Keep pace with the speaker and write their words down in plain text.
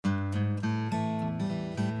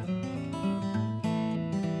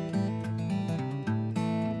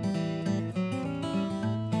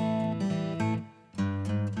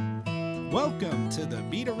Welcome to the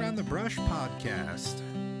Beat Around the Brush podcast.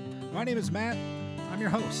 My name is Matt. I'm your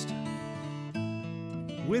host.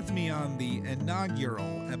 With me on the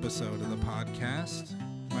inaugural episode of the podcast,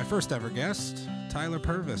 my first ever guest, Tyler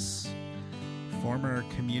Purvis, former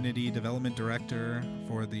Community Development Director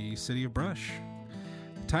for the City of Brush.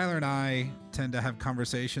 Tyler and I tend to have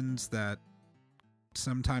conversations that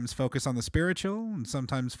sometimes focus on the spiritual and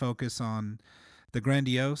sometimes focus on the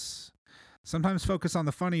grandiose. Sometimes focus on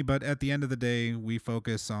the funny, but at the end of the day, we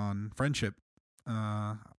focus on friendship.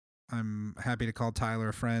 I'm happy to call Tyler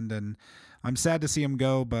a friend, and I'm sad to see him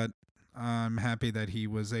go, but I'm happy that he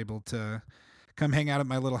was able to come hang out at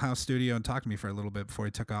my little house studio and talk to me for a little bit before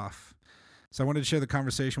he took off. So I wanted to share the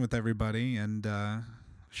conversation with everybody and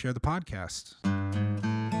share the podcast.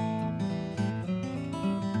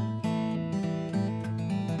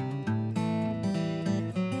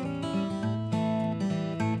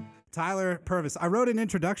 Tyler Purvis. I wrote an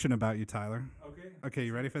introduction about you, Tyler. Okay,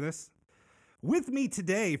 you ready for this? With me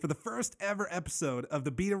today for the first ever episode of the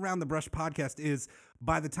Beat Around the Brush podcast is,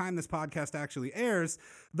 by the time this podcast actually airs,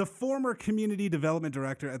 the former Community Development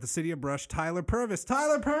Director at the City of Brush, Tyler Purvis.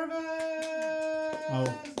 Tyler Purvis! I'll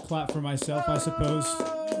clap for myself, I suppose.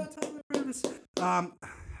 Tyler Purvis.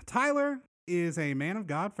 Tyler is a man of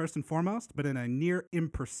God, first and foremost, but in a near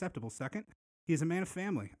imperceptible second. He is a man of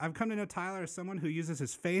family. I've come to know Tyler as someone who uses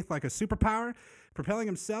his faith like a superpower, propelling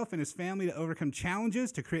himself and his family to overcome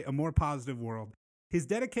challenges to create a more positive world. His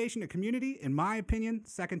dedication to community, in my opinion,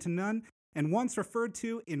 second to none, and once referred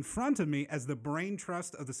to in front of me as the brain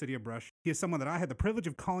trust of the City of Brush. He is someone that I had the privilege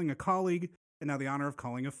of calling a colleague and now the honor of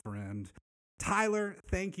calling a friend. Tyler,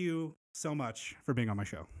 thank you so much for being on my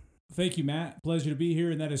show. Thank you, Matt. Pleasure to be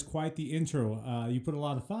here, and that is quite the intro. You put a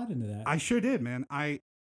lot of thought into that. I sure did, man.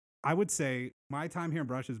 I would say my time here in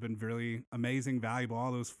Brush has been really amazing, valuable,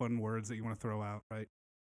 all those fun words that you want to throw out, right?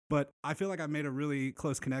 But I feel like I've made a really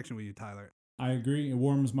close connection with you, Tyler. I agree. It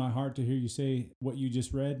warms my heart to hear you say what you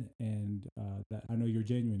just read, and that I know you're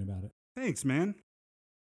genuine about it. Thanks, man.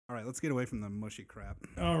 All right, let's get away from the mushy crap.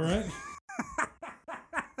 All right.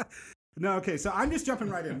 No, okay, so I'm just jumping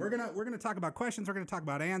right in. We're gonna talk about questions. We're gonna talk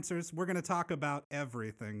about answers. We're gonna talk about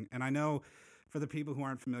everything. And I know for the people who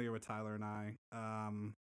aren't familiar with Tyler and I,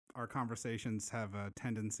 our conversations have a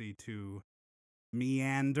tendency to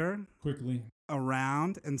meander Quickly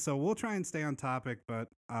around, and so we'll try and stay on topic, but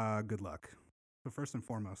good luck. So first and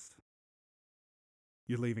foremost,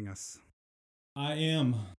 you're leaving us. I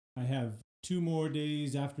am. I have 2 more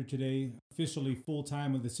days after today, officially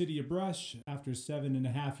full-time with the City of Brush. After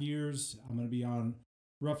 7.5 years, I'm going to be on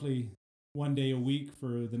roughly 1 day a week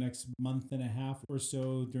for the next month and a half or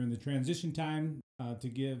so during the transition time to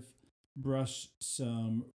give Brush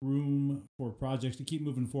some room for projects to keep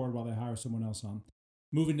moving forward while they hire someone else on.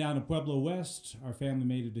 Moving down to Pueblo West, our family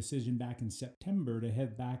made a decision back in September to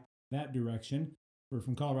head back that direction. We're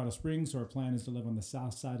from Colorado Springs, so our plan is to live on the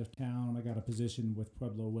south side of town. I got a position with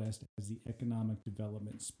Pueblo West as the Economic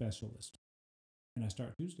Development Specialist, and I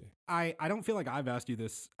start Tuesday. I don't feel like I've asked you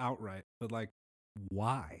this outright, but like,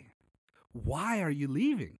 why? Why are you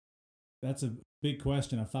leaving? That's a big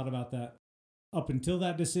question. I've thought about that up until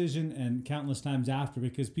that decision and countless times after,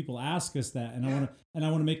 because people ask us that, and I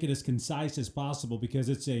want to make it as concise as possible because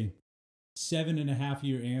it's a 7.5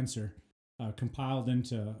 year answer compiled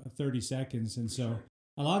into 30 seconds, and so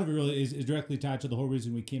a lot of it really is directly tied to the whole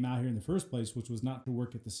reason we came out here in the first place, which was not to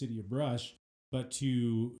work at the City of Brush, but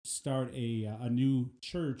to start a new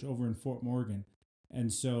church over in Fort Morgan.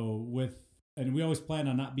 And so and we always planned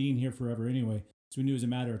on not being here forever anyway, so we knew it was a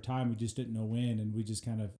matter of time. We just didn't know when, and we just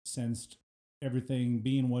kind of sensed everything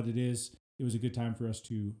being what it is, it was a good time for us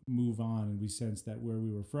to move on, and we sensed that where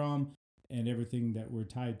we were from and everything that we're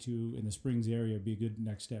tied to in the Springs area would be a good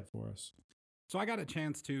next step for us. So I got a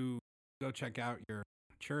chance to go check out your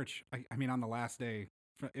church. I mean, on the last day,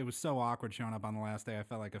 it was so awkward showing up on the last day. I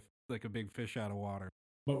felt like a big fish out of water.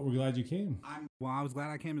 But we're glad you came. I was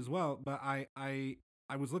glad I came as well. But I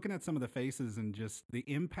was looking at some of the faces and just the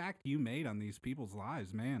impact you made on these people's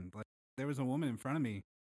lives, man. Like, there was a woman in front of me,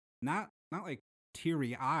 not like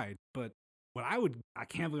teary-eyed, but I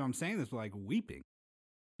can't believe I'm saying this, but like weeping.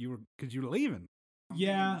 Because you were leaving.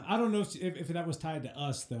 Yeah, I don't know if that was tied to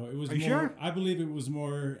us, though. It was Are you more, sure? I believe it was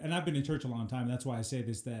more, and I've been in church a long time, that's why I say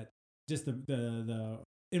this, that just the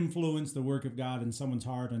influence, the work of God in someone's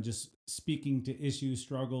heart on just speaking to issues,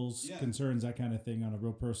 struggles, concerns, that kind of thing on a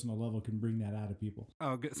real personal level can bring that out of people.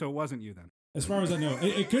 Oh, good. So it wasn't you then? As far as I know.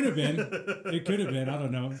 It could have been. It could have been. I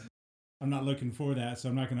don't know. I'm not looking for that, so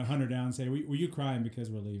I'm not going to hunt her down and say, were you crying because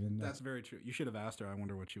we're leaving? That's very true. You should have asked her. I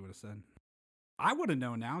wonder what she would have said. I would have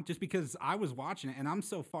known now just because I was watching it and I'm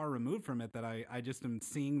so far removed from it that I just am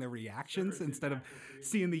seeing the reactions instead of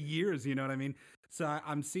seeing the years, you know what I mean? So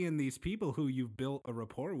I'm seeing these people who you've built a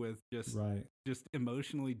rapport with just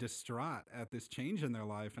emotionally distraught at this change in their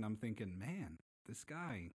life. And I'm thinking, man, this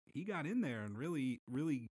guy, he got in there and really,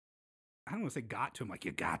 really, I don't want to say got to him, like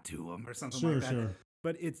you got to him or something like that. Sure.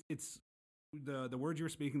 But it's the words you were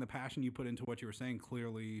speaking, the passion you put into what you were saying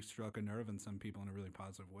clearly struck a nerve in some people in a really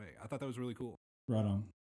positive way. I thought that was really cool. Right on.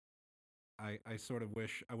 I sort of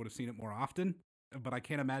wish I would have seen it more often, but I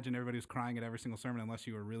can't imagine everybody was crying at every single sermon unless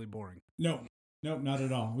you were really boring. No, not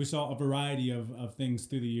at all. We saw a variety of things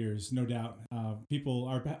through the years, no doubt. People,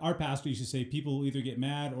 our pastor used to say, people either get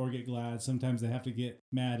mad or get glad. Sometimes they have to get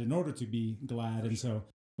mad in order to be glad. And so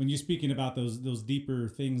when you're speaking about those deeper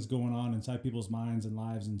things going on inside people's minds and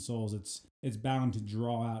lives and souls, it's bound to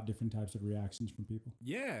draw out different types of reactions from people.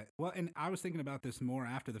 Yeah. Well, and I was thinking about this more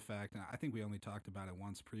after the fact, and I think we only talked about it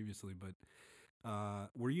once previously, but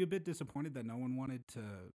were you a bit disappointed that no one wanted to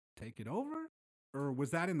take it over? Or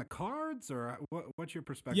was that in the cards? Or what's your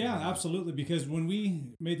perspective? Yeah, absolutely. Because when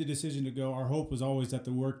we made the decision to go, our hope was always that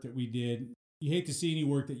the work that we did, you hate to see any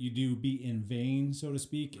work that you do be in vain, so to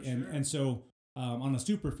speak. And so on a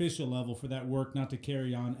superficial level, for that work not to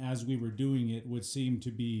carry on as we were doing it would seem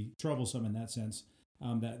to be troublesome in that sense.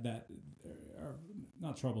 That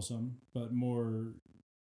not troublesome, but more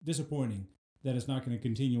disappointing that it's not going to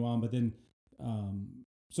continue on. But then,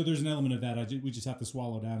 so there's an element of that we just have to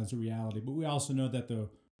swallow down as a reality. But we also know that the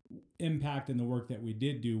impact and the work that we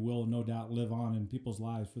did do will no doubt live on in people's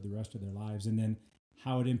lives for the rest of their lives. And then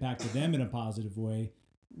how it impacted them in a positive way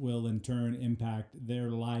will in turn impact their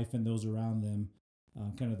life and those around them,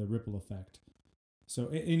 kind of the ripple effect. So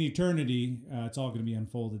in eternity, it's all going to be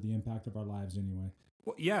unfolded, the impact of our lives anyway.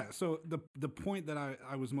 Well, yeah. So the point that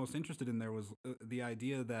I was most interested in there was the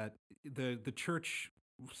idea that the church,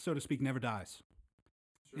 so to speak, never dies.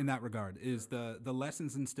 Sure. In that regard, is the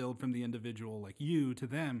lessons instilled from the individual, like you, to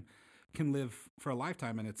them, can live for a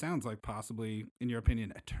lifetime, and it sounds like possibly, in your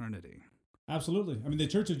opinion, eternity. Absolutely. I mean, the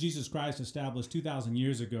Church of Jesus Christ, established 2,000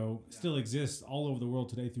 years ago, still exists all over the world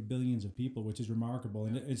today through billions of people, which is remarkable.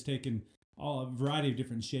 And it's taken a variety of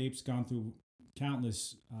different shapes, gone through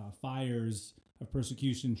countless fires of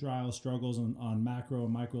persecution, trials, struggles on macro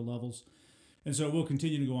and micro levels. And so it will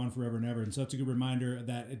continue to go on forever and ever. And so it's a good reminder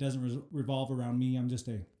that it doesn't revolve around me. I'm just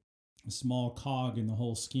a small cog in the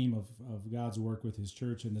whole scheme of God's work with his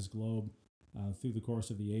church and this globe through the course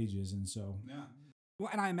of the ages. And so... Yeah. Well,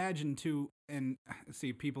 and I imagine too, and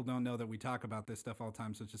see, people don't know that we talk about this stuff all the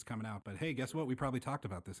time, so it's just coming out. But hey, guess what? We probably talked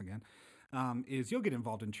about this again. Is you'll get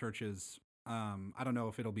involved in churches. I don't know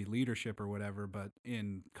if it'll be leadership or whatever, but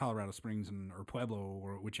in Colorado Springs or Pueblo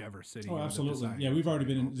or whichever city. Oh, absolutely. Yeah, we've already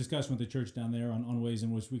been in discussion with the church down there on ways in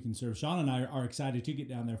which we can serve. Sean and I are excited to get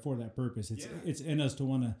down there for that purpose. It's in us to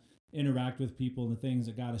want to interact with people and the things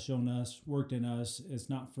that God has shown us, worked in us. It's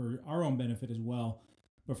not for our own benefit as well,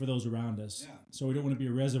 but for those around us. Yeah. So we don't want to be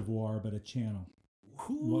a reservoir, but a channel.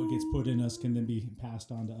 Ooh. What gets put in us can then be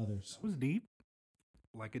passed on to others. That was deep.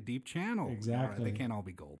 Like a deep channel. Exactly. Right, they can't all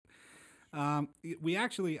be gold. We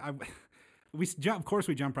actually, of course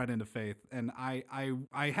we jump right into faith. And I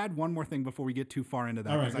had one more thing before we get too far into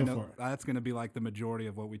that. All right, I know that's going to be like the majority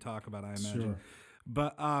of what we talk about, I imagine. Sure.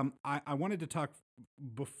 But I wanted to talk,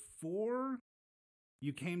 before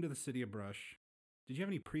you came to the city of Brush, did you have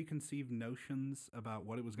any preconceived notions about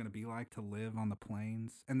what it was going to be like to live on the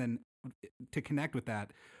plains? And then to connect with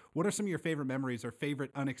that, what are some of your favorite memories or favorite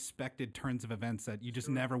unexpected turns of events that you just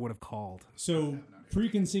never would have called? So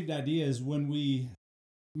preconceived ideas, when we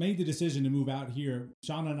made the decision to move out here,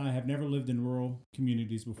 Sean and I have never lived in rural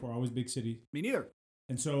communities before, always big city. Me neither.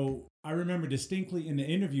 And so I remember distinctly in the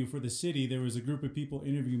interview for the city, there was a group of people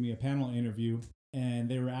interviewing me, a panel interview, and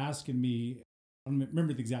they were asking me, I don't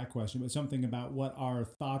remember the exact question, but something about what our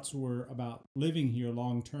thoughts were about living here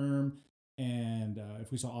long term, and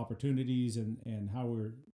if we saw opportunities and how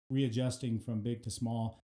we're readjusting from big to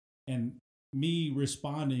small. And me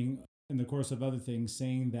responding in the course of other things,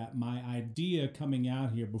 saying that my idea coming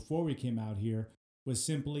out here before we came out here was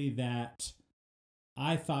simply that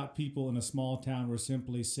I thought people in a small town were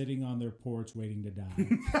simply sitting on their porch waiting to die.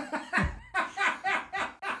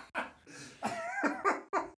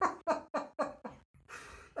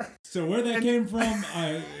 So where that came from,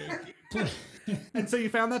 and so you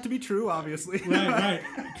found that to be true, obviously. Right,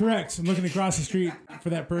 correct. I'm looking across the street for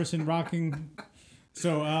that person rocking.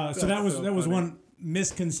 So that was one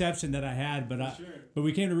misconception that I had, but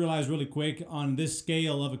we came to realize really quick on this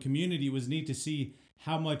scale of a community, it was neat to see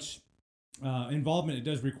how much involvement it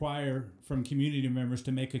does require from community members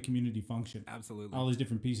to make a community function. Absolutely. All these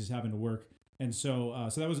different pieces having to work. And so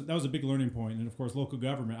so that was a big learning point. And of course, local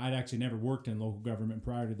government. I'd actually never worked in local government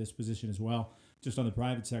prior to this position as well, just on the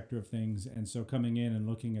private sector of things. And so coming in and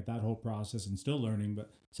looking at that whole process and still learning,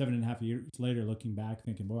 but 7.5 years later, looking back,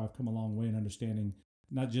 thinking, boy, I've come a long way in understanding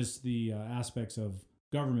not just the aspects of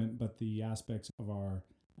government, but the aspects of our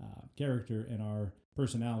character and our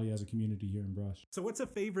personality as a community here in Brush. So what's a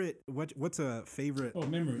favorite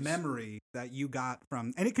Memories. memory that you got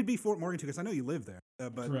from, and it could be Fort Morgan too, because I know you live there,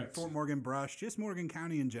 but Correct. Fort Morgan, Brush, just Morgan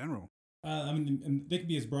County in general. I mean, and they can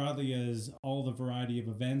be as broadly as all the variety of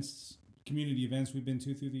events, community events we've been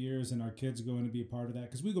to through the years, and our kids going to be a part of that.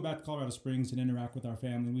 Because we go back to Colorado Springs and interact with our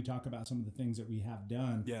family, and we talk about some of the things that we have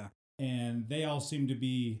done. Yeah. And they all seem to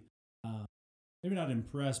be maybe not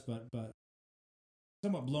impressed, but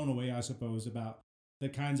somewhat blown away, I suppose, about the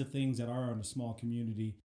kinds of things that are in a small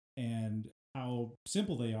community and how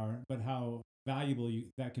simple they are, but how valuable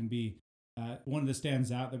that can be. One that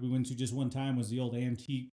stands out that we went to just one time was the old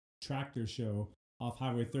antique tractor show off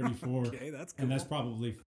Highway 34. Okay, that's cool. And that's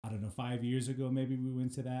probably, 5 years ago, maybe we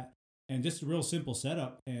went to that. And just a real simple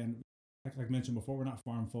setup. And like I mentioned before, we're not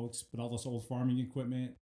farm folks, but all this old farming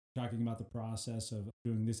equipment, talking about the process of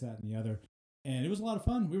doing this, that, and the other. And it was a lot of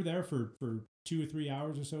fun. We were there for 2 or 3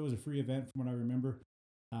 hours or so. It was a free event from what I remember.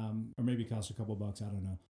 Or maybe it cost a couple bucks. I don't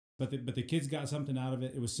know. But the kids got something out of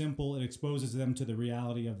it. It was simple. It exposes them to the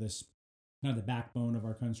reality of this kind of the backbone of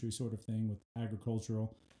our country sort of thing with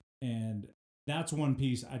agricultural. And that's one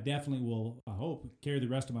piece I definitely will, I hope, carry the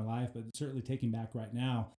rest of my life, but certainly taking back right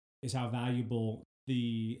now is how valuable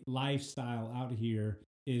the lifestyle out here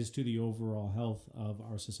is to the overall health of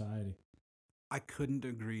our society. I couldn't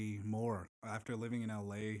agree more. After living in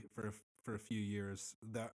LA for a few years,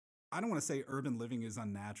 I don't want to say urban living is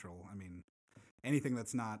unnatural. I mean, anything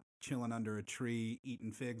that's not chilling under a tree,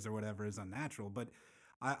 eating figs or whatever is unnatural. But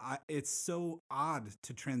it's so odd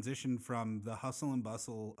to transition from the hustle and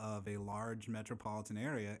bustle of a large metropolitan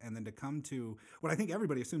area and then to come to what I think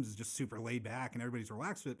everybody assumes is just super laid back and everybody's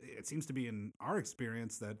relaxed. But it seems to be in our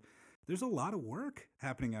experience that there's a lot of work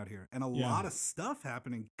happening out here and a lot of stuff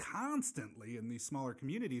happening constantly in these smaller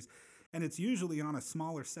communities. And it's usually on a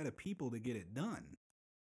smaller set of people to get it done.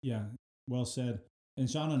 Yeah, well said. And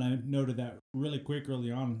Sean and I noted that really quick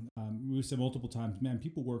early on. We said multiple times, man,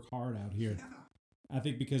 people work hard out here. Yeah. I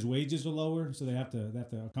think because wages are lower, so they have to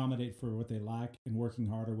accommodate for what they lack in working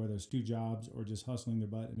harder, whether it's 2 jobs or just hustling their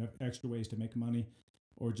butt and extra ways to make money,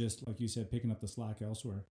 or just, like you said, picking up the slack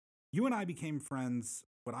elsewhere. You and I became friends,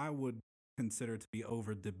 what I would consider to be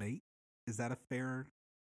over debate. Is that a fair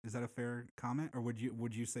comment, or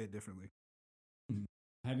would you say it differently?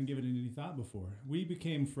 I hadn't given it any thought before. We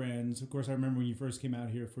became friends. Of course, I remember when you first came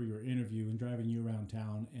out here for your interview and driving you around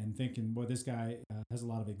town and thinking, boy, this guy has a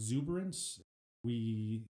lot of exuberance.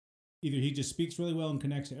 Either he just speaks really well and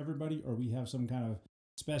connects to everybody, or we have some kind of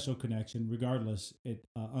special connection. Regardless, it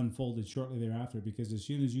unfolded shortly thereafter, because as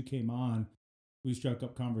soon as you came on, we struck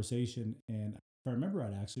up conversation. And if I remember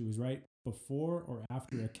right, actually, it was right before or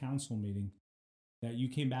after a council meeting that you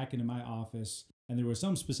came back into my office, and there was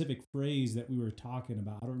some specific phrase that we were talking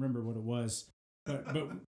about. I don't remember what it was, but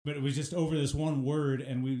it was just over this one word,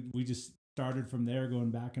 and we just started from there, going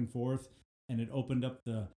back and forth, and it opened up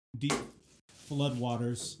the deep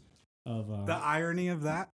floodwaters of the irony of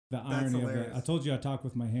that. The irony of it. I told you I talk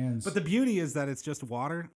with my hands. But the beauty is that it's just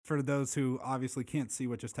water. For those who obviously can't see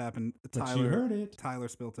what just happened, But you heard it. Tyler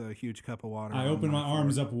spilt a huge cup of water. I opened my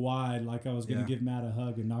arms up wide like I was going to give Matt a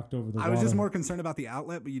hug and knocked over the water. I was just more concerned about the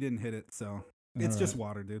outlet, but you didn't hit it, so it's just right.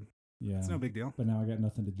 water, dude. Yeah, it's no big deal. But now I got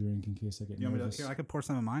nothing to drink in case I get nervous. Here, I could pour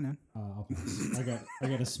some of mine in. I'll pass. I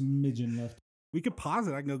got a smidgen left. We could pause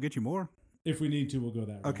it. I can go get you more. If we need to, we'll go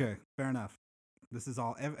that route. Okay, fair enough. This is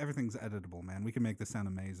all, everything's editable, man. We can make this sound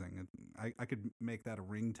amazing. I could make that a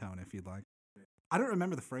ringtone if you'd like. I don't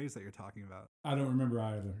remember the phrase that you're talking about. I don't remember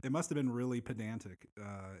either. It must have been really pedantic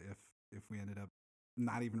if we ended up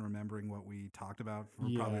not even remembering what we talked about for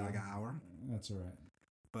probably like an hour. That's all right.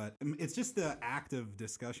 But it's just the active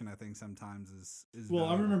discussion, I think, sometimes is well,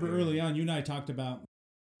 I remember early on, you and I talked about,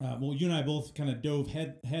 you and I both kind of dove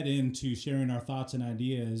head into sharing our thoughts and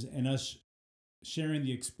ideas, and us sharing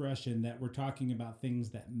the expression that we're talking about things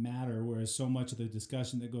that matter, whereas so much of the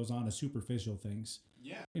discussion that goes on is superficial things.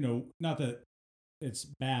 Yeah. Not that it's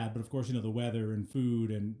bad, but of course, the weather and food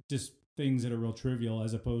and just things that are real trivial,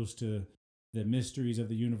 as opposed to the mysteries of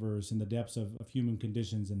the universe and the depths of human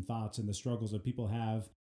conditions and thoughts and the struggles that people have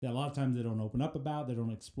that a lot of times they don't open up about, they don't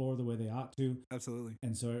explore the way they ought to. Absolutely.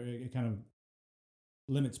 And so it kind of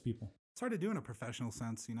limits people. It's hard to do in a professional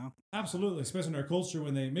sense, Absolutely, especially in our culture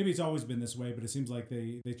when maybe it's always been this way, but it seems like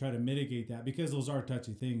they try to mitigate that because those are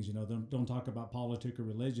touchy things, don't talk about politics or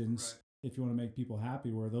religions. if you want to make people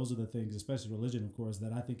happy, where those are the things, especially religion, of course,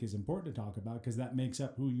 that I think is important to talk about because that makes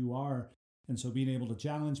up who you are. And so being able to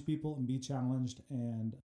challenge people and be challenged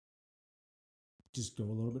and just go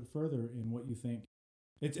a little bit further in what you think.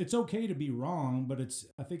 It's okay to be wrong, but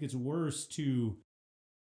I think it's worse to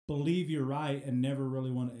believe you're right and never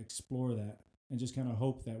really want to explore that and just kind of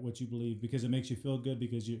hope that what you believe, because it makes you feel good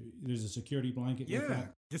because there's a security blanket. Yeah, with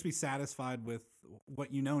that. just be satisfied with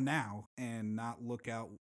what you know now and not look out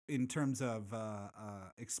in terms of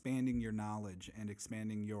expanding your knowledge and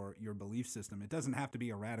expanding your belief system. It doesn't have to be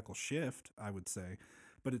a radical shift, I would say,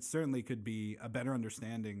 but it certainly could be a better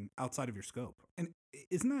understanding outside of your scope. And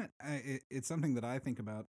isn't that it's something that I think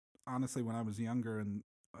about honestly when I was younger, and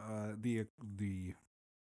the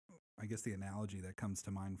I guess the analogy that comes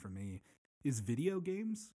to mind for me is video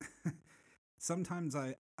games. Sometimes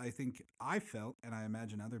I think I felt, and I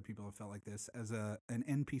imagine other people have felt like this, as an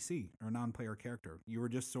NPC or a non-player character. You were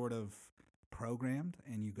just sort of programmed,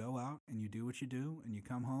 and you go out and you do what you do, and you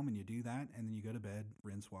come home and you do that, and then you go to bed,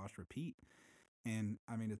 rinse, wash, repeat. And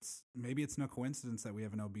I mean, maybe it's no coincidence that we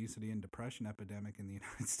have an obesity and depression epidemic in the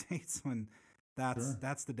United States when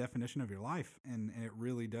that's the definition of your life, and it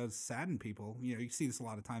really does sadden people. You know, you see this a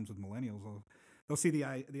lot of times with millennials. They'll see the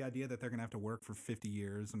idea that they're going to have to work for 50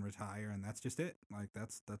 years and retire, and that's just it. Like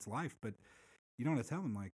that's life. But you don't want to tell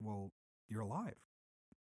them like, well, you're alive.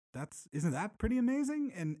 Isn't that pretty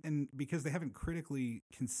amazing? And because they haven't critically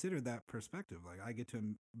considered that perspective, like I get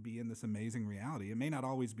to be in this amazing reality. It may not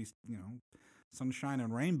always be, sunshine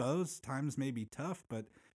and rainbows. Times may be tough, but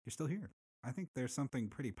you're still here. I think there's something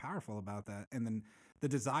pretty powerful about that. And then the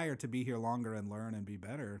desire to be here longer and learn and be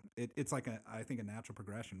better, it's like I think a natural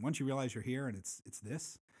progression. Once you realize you're here and it's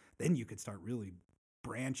this, then you could start really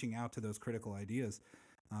branching out to those critical ideas.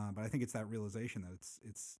 But I think it's that realization that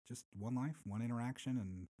it's just one life, one interaction,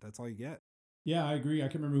 and that's all you get. Yeah, I agree. I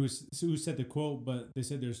can't remember who said the quote, but they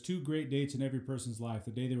said there's two great dates in every person's life: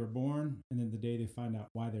 the day they were born, and then the day they find out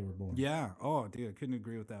why they were born. Yeah. Oh, dude, I couldn't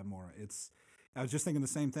agree with that more. I was just thinking the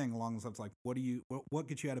same thing along those lines. Like, what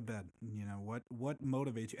gets you out of bed? What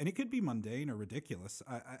motivates you? And it could be mundane or ridiculous,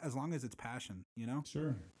 as long as it's passion.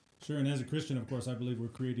 Sure. And as a Christian, of course, I believe we're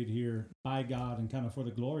created here by God and kind of for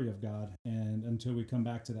the glory of God. And until we come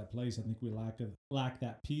back to that place, I think we lack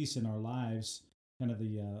that peace in our lives. Kind of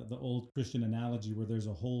the old Christian analogy where there's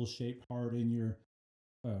a hole-shaped heart in your,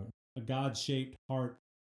 a God-shaped heart,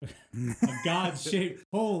 a God-shaped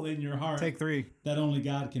hole in your heart. Take 3. That only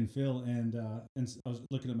God can fill. And I was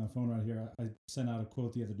looking at my phone right here. I sent out a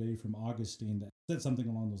quote the other day from Augustine that said something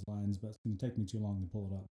along those lines, but it's going to take me too long to pull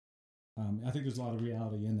it up. I think there's a lot of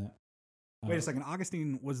reality in that. Wait a second.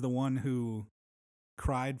 Augustine was the one who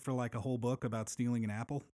cried for like a whole book about stealing an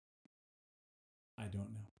apple? I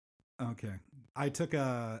don't know. Okay. I took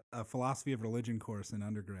a philosophy of religion course in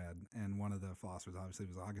undergrad, and one of the philosophers obviously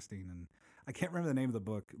was Augustine, and I can't remember the name of the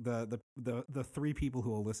book. The 3 people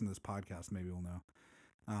who will listen to this podcast maybe will know.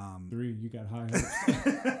 3, you got high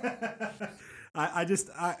hopes. I just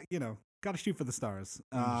got to shoot for the stars.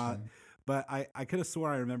 But I could have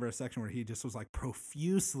swore I remember a section where he just was like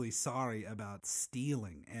profusely sorry about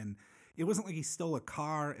stealing. And it wasn't like he stole a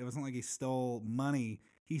car. It wasn't like he stole money.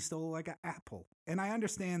 He stole like an apple. And I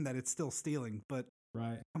understand that it's still stealing, but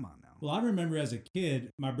right. Come on now. Well, I remember as a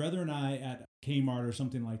kid, my brother and I at Kmart or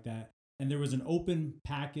something like that, and there was an open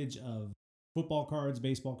package of football cards,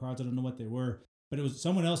 baseball cards. I don't know what they were, but it was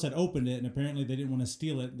someone else had opened it, and apparently they didn't want to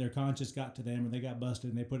steal it. Their conscience got to them, or they got busted,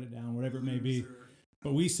 and they put it down, whatever it may be.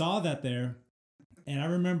 But we saw that there, and I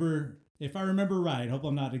remember, if I remember right, I hope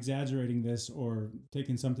I'm not exaggerating this or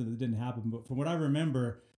taking something that didn't happen, but from what I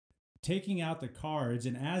remember, taking out the cards,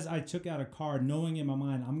 and as I took out a card, knowing in my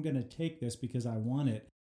mind, I'm going to take this because I want it,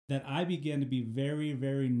 that I began to be very,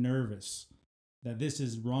 very nervous that this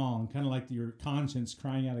is wrong, kind of like your conscience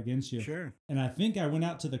crying out against you. Sure. And I think I went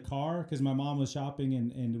out to the car because my mom was shopping,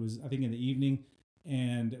 and it was, I think, in the evening,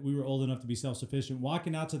 and we were old enough to be self-sufficient,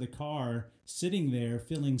 walking out to the car, sitting there,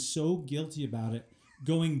 feeling so guilty about it,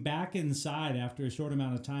 going back inside after a short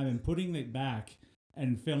amount of time and putting it back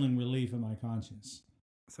and feeling relief in my conscience.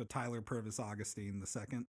 So Tyler Purvis Augustine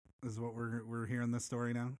II is what we're hearing this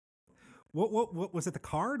story now. What was it? The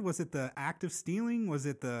card? Was it the act of stealing? Was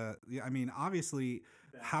it obviously,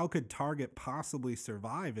 how could Target possibly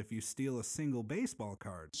survive if you steal a single baseball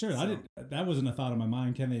card? Sure, that wasn't a thought in my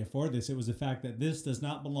mind. Can they afford this? It was the fact that this does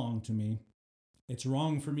not belong to me. It's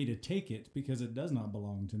wrong for me to take it because it does not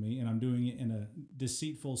belong to me, and I'm doing it in a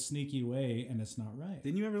deceitful, sneaky way, and it's not right.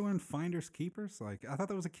 Didn't you ever learn finders keepers? Like, I thought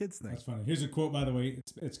that was a kid's thing. That's funny. Here's a quote, by the way.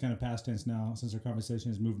 It's kind of past tense now since our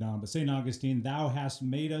conversation has moved on. But St. Augustine, "Thou hast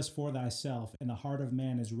made us for thyself, and the heart of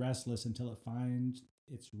man is restless until it finds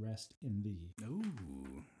its rest in thee. Ooh,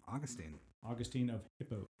 Augustine. Augustine of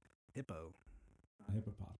Hippo. Hippopotamus.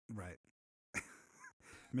 Right.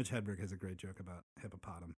 Mitch Hedberg has a great joke about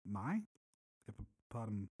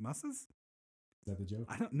hippopotamuses. Is that the joke?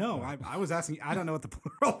 I don't know. Oh. I was asking. I don't know what the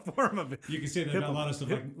plural form of it. You can say that about a lot of stuff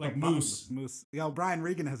like moose. Moose. Yeah, Brian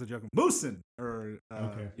Regan has a joke. Moosin. Or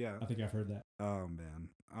Okay. Yeah. I think I've heard that. Oh man.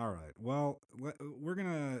 All right. Well, we're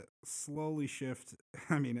gonna slowly shift.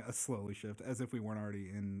 I mean, slowly shift, as if we weren't already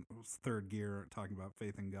in third gear talking about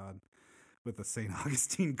faith in God, with the St.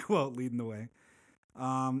 Augustine quote leading the way.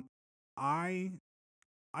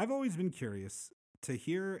 I've always been curious to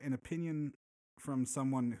hear an opinion from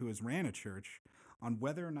someone who has ran a church on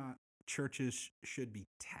whether or not churches should be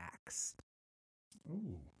taxed.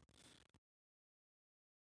 Ooh.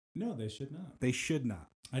 No, they should not. They should not.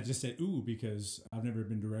 I just said ooh because I've never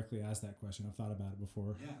been directly asked that question. I've thought about it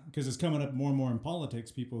before. Yeah. Because it's coming up more and more in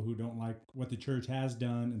politics. People who don't like what the church has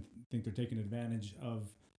done and think they're taking advantage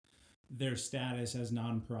of their status as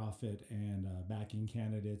nonprofit and backing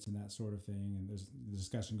candidates and that sort of thing. And the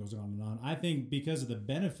discussion goes on and on. I think because of the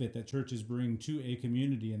benefit that churches bring to a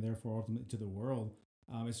community and therefore ultimately to the world,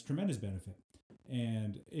 it's a tremendous benefit.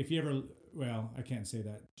 And if you ever, well, I can't say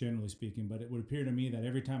that generally speaking, but it would appear to me that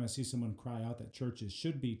every time I see someone cry out that churches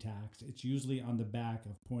should be taxed, it's usually on the back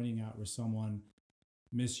of pointing out where someone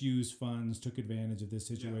misused funds, took advantage of this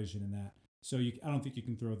situation and that. So I don't think you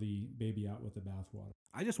can throw the baby out with the bathwater.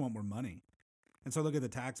 I just want more money. And so look at the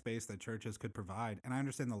tax base that churches could provide. And I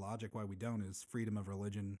understand the logic why we don't is freedom of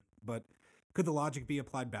religion. But could the logic be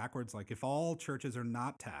applied backwards? Like if all churches are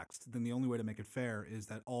not taxed, then the only way to make it fair is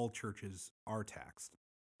that all churches are taxed.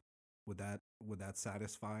 Would that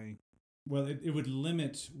satisfy? Well, it would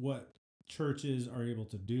limit what churches are able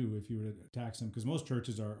to do if you were to tax them, because most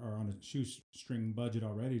churches are on a shoestring budget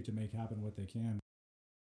already to make happen what they can.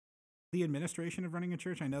 The administration of running a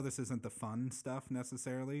church, I know this isn't the fun stuff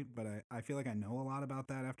necessarily, but I feel like I know a lot about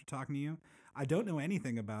that after talking to you. I don't know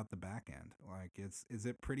anything about the back end. Like, is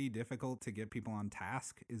it pretty difficult to get people on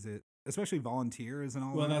task? Is it, especially volunteers and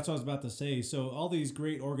all Well, that? that's what I was about to say. So all these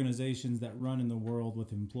great organizations that run in the world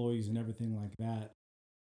with employees and everything like that,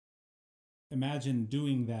 imagine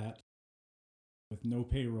doing that with no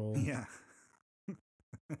payroll. Yeah.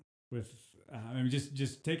 With I mean,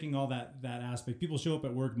 just taking all that aspect. People show up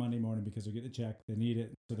at work Monday morning because they're getting a check, they need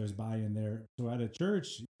it, so there's buy-in there. So at a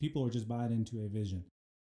church, people are just buying into a vision,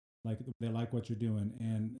 like they like what you're doing,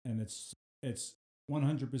 and it's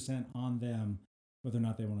 100% on them whether or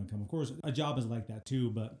not they want to come. Of course, a job is like that too,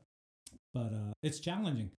 but it's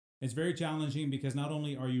challenging. It's very challenging because not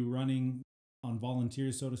only are you running on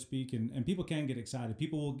volunteers, so to speak, and people can get excited.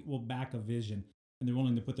 People will back a vision, and they're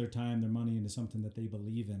willing to put their time, their money into something that they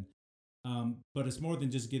believe in. But it's more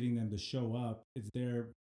than just getting them to show up.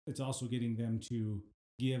 It's also getting them to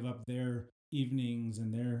give up their evenings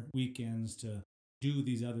and their weekends to do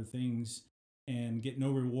these other things and get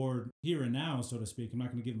no reward here and now, so to speak. I'm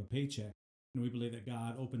not going to give them a paycheck. And we believe that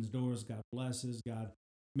God opens doors, God blesses, God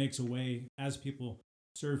makes a way as people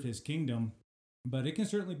serve his kingdom. But it can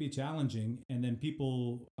certainly be challenging. And then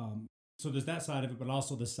people, so there's that side of it, but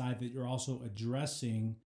also the side that you're also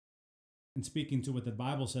addressing and speaking to what the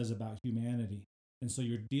Bible says about humanity. And so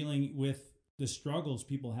you're dealing with the struggles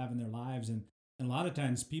people have in their lives. And a lot of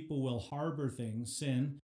times people will harbor things,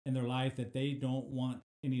 sin in their life that they don't want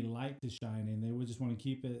any light to shine in. They would just want to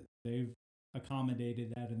keep it. They've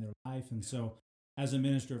accommodated that in their life. And so as a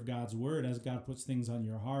minister of God's word, as God puts things on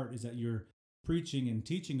your heart, is that you're preaching and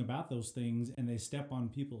teaching about those things, and they step on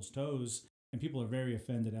people's toes. And people are very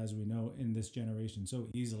offended, as we know, in this generation so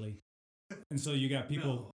easily. And so you got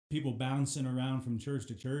people bouncing around from church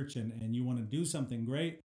to church, and you want to do something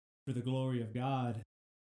great for the glory of God,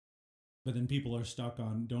 but then people are stuck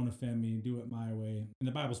on, don't offend me, do it my way. And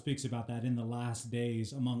the Bible speaks about that in the last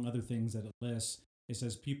days, among other things that it lists. It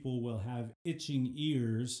says people will have itching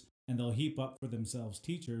ears, and they'll heap up for themselves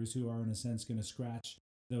teachers who are, in a sense, going to scratch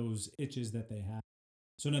those itches that they have.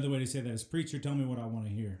 So another way to say that is, preacher, tell me what I want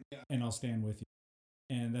to hear, and I'll stand with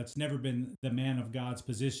you. And that's never been the man of God's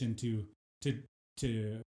position to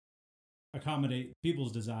accommodate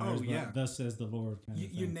people's desires, but thus says the Lord.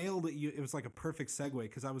 You nailed it. It was like a perfect segue,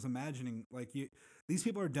 because I was imagining these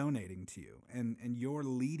people are donating to you, and you're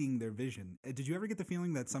leading their vision. Did you ever get the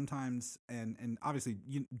feeling that sometimes, and obviously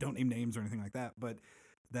you don't name names or anything like that, but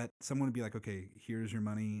that someone would be like, okay, here's your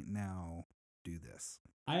money, now do this?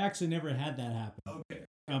 I actually never had that happen. Okay.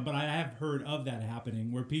 But I have heard of that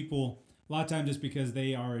happening, where people, a lot of times just because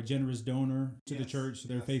they are a generous donor to the church,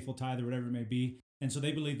 they're a faithful tither, whatever it may be, and so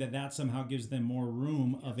they believe that somehow gives them more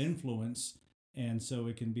room of influence, and so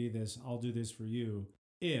it can be this, I'll do this for you,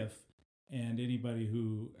 if, And anybody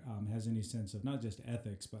who has any sense of not just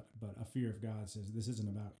ethics, but a fear of God says this isn't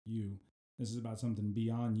about you. This is about something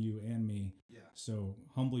beyond you and me. Yeah. So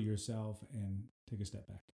humble yourself and take a step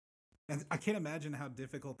back. And I can't imagine how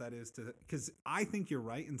difficult that is because I think you're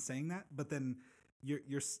right in saying that, but then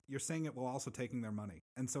you're saying it while also taking their money,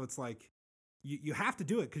 and so it's like you have to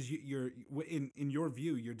do it because you're in your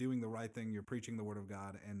view you're doing the right thing, you're preaching the word of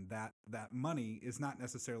God, and that money is not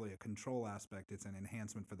necessarily a control aspect; it's an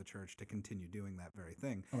enhancement for the church to continue doing that very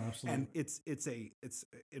thing. Oh, absolutely. And it's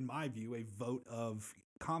in my view a vote of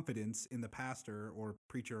confidence in the pastor or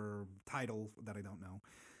preacher title that I don't know.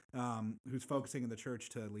 Who's focusing in the church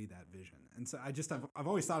to lead that vision. And so I've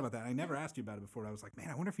always thought about that. I never asked you about it before. I was like, man,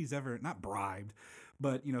 I wonder if he's ever, not bribed,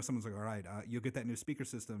 but someone's like, all right, you'll get that new speaker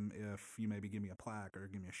system if you maybe give me a plaque or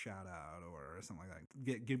give me a shout out or something like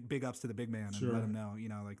that. Give big ups to the big man and Sure. let him know,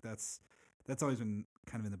 like that's always been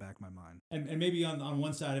kind of in the back of my mind. And maybe on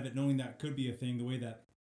one side of it, knowing that could be a thing, the way that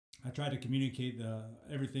I tried to communicate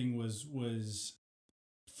everything was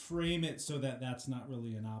frame it so that that's not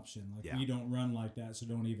really an option. Like we don't run like that, so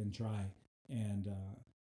don't even try. And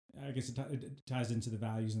I guess it ties into the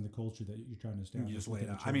values and the culture that you're trying to establish. You just lay it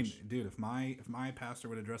out. I mean, dude, if my pastor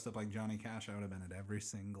would have dressed up like Johnny Cash, I would have been at every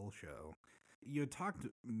single show. You had talked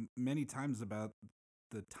many times about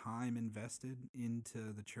the time invested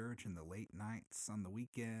into the church and the late nights on the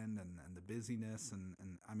weekend and the busyness and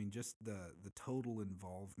I mean just the total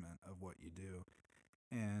involvement of what you do.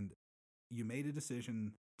 And you made a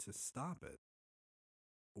decision to stop it.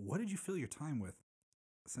 What did you fill your time with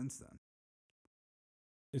since then?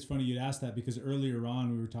 It's funny you'd ask that because earlier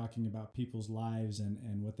on we were talking about people's lives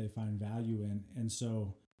and what they find value in, and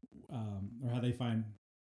so or how they find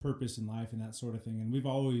purpose in life and that sort of thing. And we've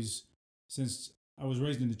always, since I was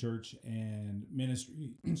raised in the church and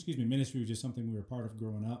ministry was just something we were part of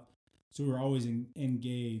growing up. So we were always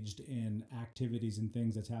engaged in activities and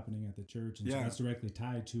things that's happening at the church, and so that's directly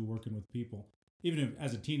tied to working with people. Even if,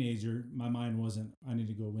 as a teenager, my mind wasn't, I need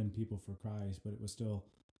to go win people for Christ, but it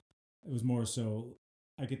was more so,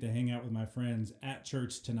 I get to hang out with my friends at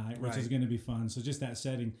church tonight, which is going to be fun. So just that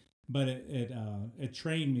setting, but it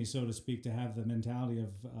trained me, so to speak, to have the mentality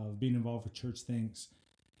of being involved with church things.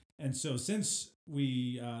 And so since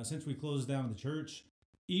we closed down the church,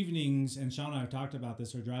 evenings, and Sean and I have talked about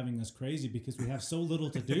this, are driving us crazy because we have so little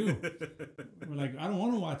to do. We're like, I don't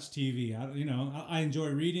want to watch TV. I enjoy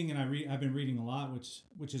reading, and I've been reading a lot,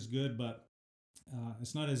 which is good, but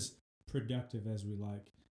it's not as productive as we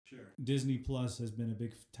like. Sure. Disney Plus has been a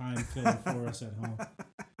big time filler for us at home.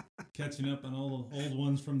 Catching up on all the old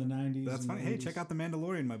ones from the 90s. That's funny. Hey, check out The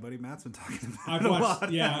Mandalorian. My buddy Matt's been talking about I've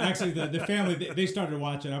watched, actually, the family, they started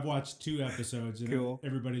watching. I've watched 2 episodes. And cool.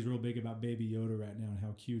 Everybody's real big about Baby Yoda right now and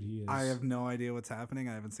how cute he is. I have no idea what's happening.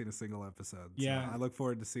 I haven't seen a single episode. Yeah. So I look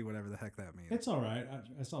forward to see whatever the heck that means. It's all right.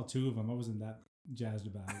 I saw 2 of them. I wasn't that jazzed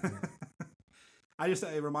about it.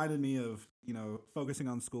 It reminded me of, focusing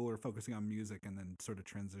on school or focusing on music and then sort of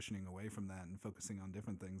transitioning away from that and focusing on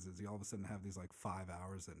different things is you all of a sudden have these like 5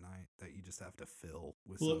 hours at night that you just have to fill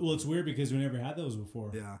with something. Well, it's weird because we never had those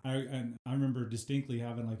before. Yeah. I remember distinctly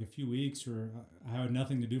having like a few weeks where I had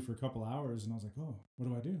nothing to do for a couple hours and I was like, oh, what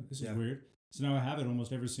do I do? This is weird. So now I have it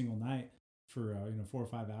almost every single night for 4 or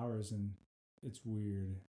 5 hours, and it's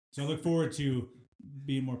weird. So I look forward to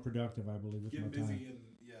being more productive, I believe, with my time.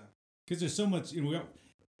 Because there's so much,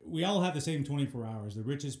 we all have the same 24 hours. The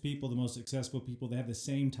richest people, the most successful people, they have the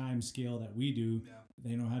same time scale that we do. Yeah.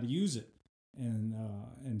 They know how to use it.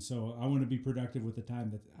 And so I want to be productive with the time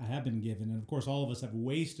that I have been given. And of course, all of us have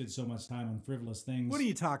wasted so much time on frivolous things. What are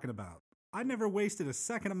you talking about? I never wasted a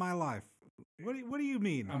second of my life. What do you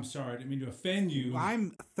mean? I'm sorry, I didn't mean to offend you.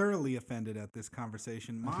 I'm thoroughly offended at this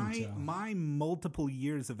conversation. My multiple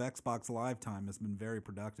years of Xbox Live time has been very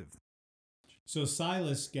productive. So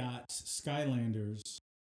Silas got Skylanders.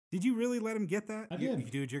 Did you really let him get that? I did.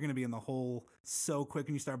 Dude, you're going to be in the hole so quick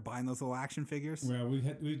when you start buying those little action figures. Well,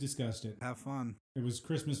 we discussed it. Have fun. It was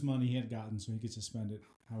Christmas money he had gotten, so he could spend it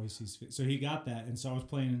how he sees fit. So he got that, and so I was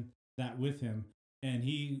playing that with him, and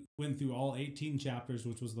he went through all 18 chapters,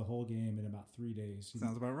 which was the whole game, in about 3 days.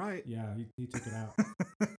 Sounds about right. Yeah, he took it out.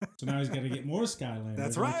 So now he's got to get more Skylanders,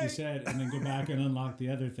 That's like right. you said, and then go back and unlock the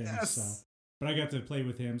other things. Yes. So, but I got to play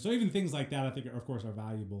with him. So even things like that, I think, of course, are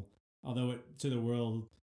valuable. Although to the world,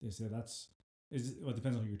 they say it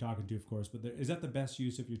depends on who you're talking to, of course. But is that the best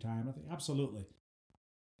use of your time? I think absolutely.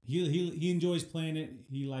 He enjoys playing it.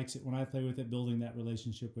 He likes it when I play with it, building that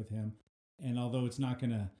relationship with him. And although it's not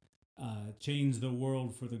going to change the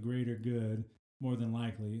world for the greater good, more than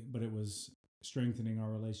likely, but it was strengthening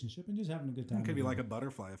our relationship and just having a good time. It could be like a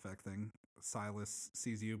butterfly effect thing. Silas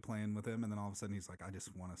sees you playing with him, and then all of a sudden he's like, I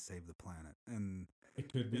just want to save the planet. And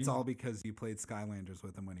It could be. it's all because you played Skylanders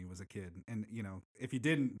with him when he was a kid. And, if you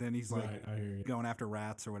didn't, then he's like Right, I hear you. going after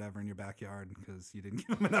rats or whatever in your backyard because you didn't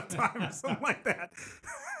give him enough time or something like that.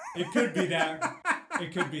 It could be that.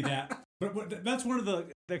 It could be that. But that's one of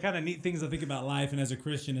the kind of neat things I think about life and as a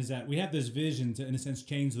Christian is that we have this vision to, in a sense,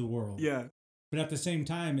 change the world. Yeah. But at the same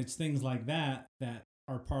time, it's things like that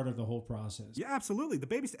are part of the whole process. Yeah, absolutely. The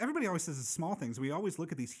babies, everybody always says it's small things. We always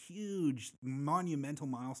look at these huge, monumental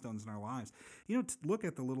milestones in our lives. Look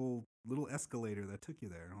at the little escalator that took you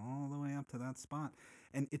there all the way up to that spot.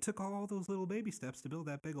 And it took all those little baby steps to build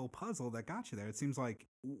that big old puzzle that got you there. It seems like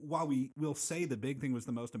while we will say the big thing was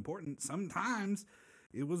the most important, sometimes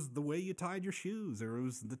it was the way you tied your shoes, or it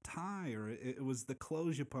was the tie, or it was the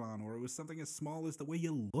clothes you put on, or it was something as small as the way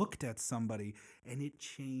you looked at somebody, and it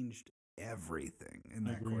changed everything in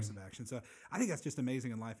that course of action. So I think that's just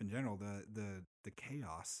amazing in life in general, the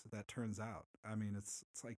chaos that turns out. I mean, it's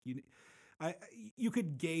like you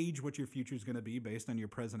could gauge what your future is going to be based on your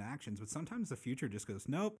present actions, but sometimes the future just goes,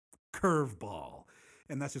 nope, curveball.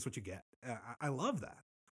 And that's just what you get. I love that.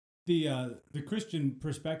 The Christian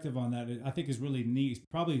perspective on that, I think, is really neat,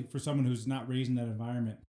 probably for someone who's not raised in that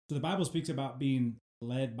environment. So the Bible speaks about being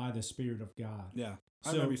led by the Spirit of God. Yeah,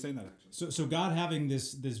 I remember you saying that, actually. So God having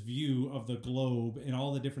this view of the globe and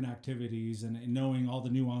all the different activities and knowing all the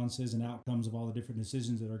nuances and outcomes of all the different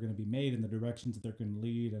decisions that are going to be made and the directions that they're going to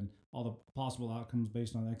lead and all the possible outcomes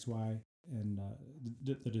based on X, Y, and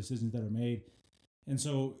the decisions that are made. And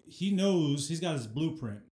so he knows, he's got his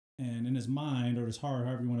blueprint, and in his mind or his heart,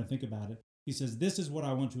 however you want to think about it, he says, this is what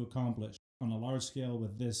I want to accomplish on a large scale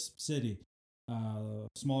with this city,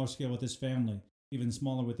 smaller scale with this family, even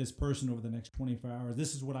smaller with this person over the next 24 hours.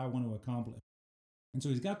 This is what I want to accomplish. And so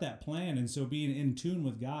he's got that plan. And so being in tune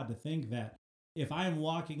with God, to think that if I am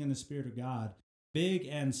walking in the Spirit of God, big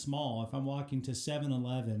and small, if I'm walking to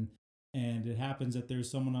 7-Eleven and it happens that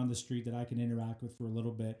there's someone on the street that I can interact with for a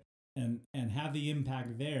little bit and have the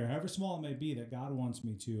impact there, however small it may be, that God wants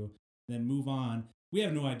me to, then move on. We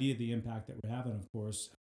have no idea the impact that we're having, of course,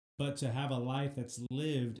 but to have a life that's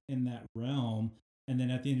lived in that realm, and then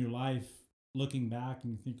at the end of your life, looking back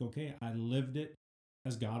and you think, okay, I lived it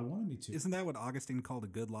as God wanted me to. Isn't that what Augustine called a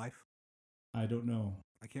good life? I don't know.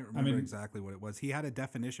 I can't remember exactly what it was. He had a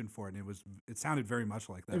definition for it, and it sounded very much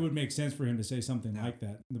like that. It would make sense for him to say something like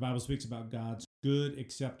that. The Bible speaks about God's good,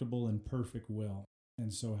 acceptable, and perfect will.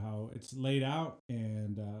 And so how it's laid out,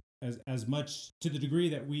 and as much to the degree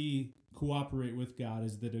that we cooperate with God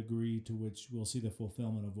is the degree to which we'll see the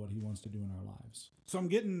fulfillment of what he wants to do in our lives. So I'm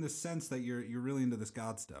getting the sense that you're really into this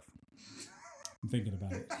God stuff. I'm thinking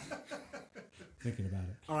about it.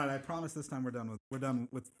 All right, I promise this time we're done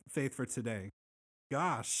with faith for today.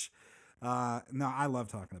 Gosh. No, I love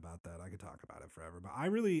talking about that. I could talk about it forever. But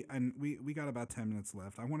we got about 10 minutes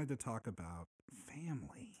left. I wanted to talk about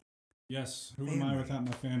family. Yes. Who am I without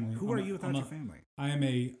my family? Who are you without your family? I am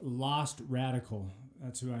a lost radical.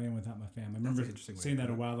 That's who I am without my family. I remember saying that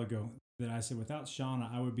a while ago, that I said without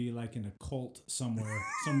Shauna, I would be like in a cult somewhere,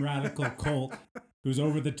 some radical cult who's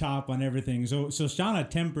over the top on everything. So Shauna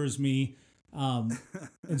tempers me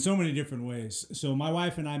in so many different ways. So my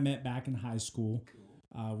wife and I met back in high school.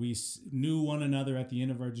 We knew one another at the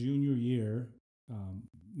end of our junior year,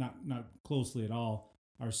 not closely at all.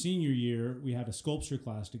 Our senior year, we had a sculpture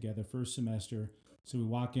class together, first semester. So we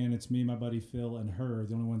walk in, it's me, my buddy Phil, and her,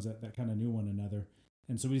 the only ones that kind of knew one another.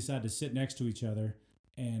 And so we decided to sit next to each other,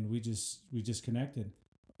 and we just connected.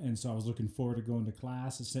 And so I was looking forward to going to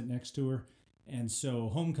class and sit next to her. And so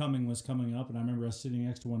homecoming was coming up, and I remember us sitting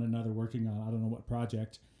next to one another working on I don't know what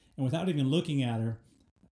project. And without even looking at her,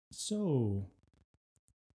 so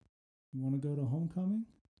you want to go to homecoming?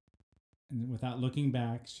 And without looking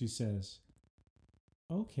back, she says,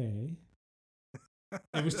 okay.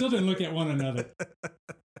 And we still didn't look at one another.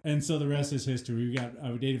 And so the rest is history.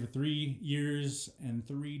 We dated for 3 years and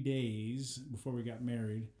 3 days before we got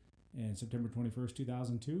married. And September 21st,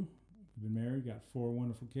 2002, we've been married, got 4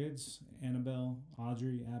 wonderful kids, Annabelle,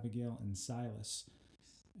 Audrey, Abigail, and Silas.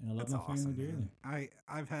 And I love my family dearly.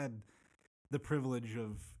 I've had the privilege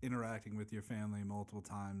of interacting with your family multiple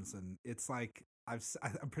times, and it's like, I'm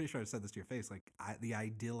pretty sure I've said this to your face, like the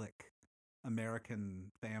idyllic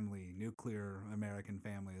American family, nuclear American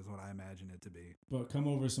family is what I imagine it to be. But come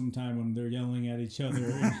over sometime when they're yelling at each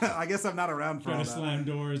other. I guess I'm not around for all that. Trying to slam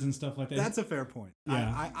doors and stuff like that. That's a fair point.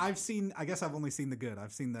 Yeah. I guess I've only seen the good.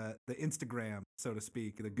 I've seen the Instagram, so to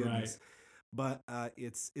speak, the goodness. Right. But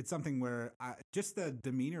it's something where just the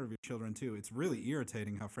demeanor of your children too. It's really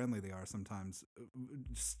irritating how friendly they are sometimes.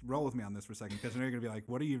 Just roll with me on this for a second, because I know you're gonna be like,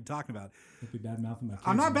 "What are you talking about?" Don't be bad mouthing my kids.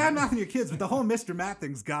 I'm not bad mouthing your kids, but the whole Mr. Matt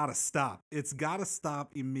thing's gotta stop. It's gotta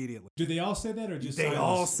stop immediately. Do they all say that, or just They Silas?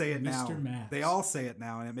 all say it now. Mr. Matt. They all say it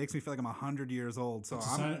now, and it makes me feel like I'm 100 years old. So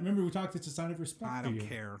remember we talked. It's a sign of respect. I don't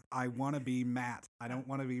care. I want to be Matt. I don't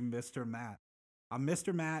want to be Mr. Matt. I'm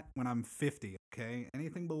Mr. Matt when I'm 50. Okay,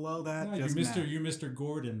 anything below that, Yeah, just you're Mr.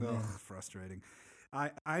 Gordon. Ugh, frustrating.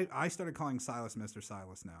 I started calling Silas Mr.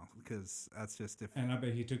 Silas now, because that's just different. And I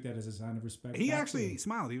bet he took that as a sign of respect. He actually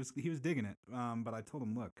smiled. He was digging it. But I told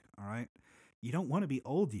him, look, all right, you don't want to be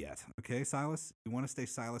old yet, okay, Silas? You want to stay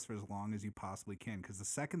Silas for as long as you possibly can, because the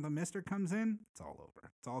second the Mister comes in, it's all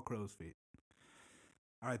over. It's all crow's feet.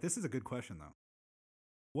 All right, this is a good question though.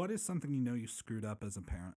 What is something you screwed up as a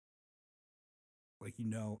parent? Like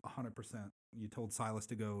 100%. You told Silas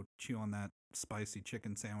to go chew on that spicy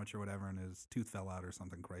chicken sandwich or whatever, and his tooth fell out or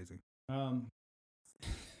something crazy. No,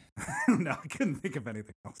 I couldn't think of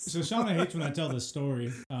anything else. So Shauna hates when I tell this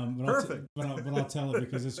story. But Perfect. I'll tell it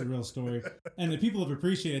because it's a real story. And the people have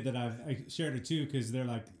appreciated that I shared it too, because they're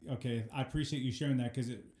like, okay, I appreciate you sharing that, because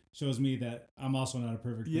it shows me that I'm also not a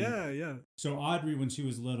perfect parent. Yeah. So Audrey, when she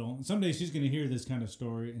was little, and someday she's going to hear this kind of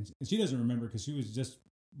story, and she doesn't remember because she was just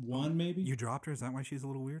one, maybe. You dropped her? Is that why she's a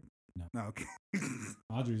little weird? No. Okay.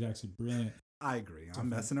 Audrey's actually brilliant. I agree. I'm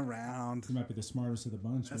messing around. She might be the smartest of the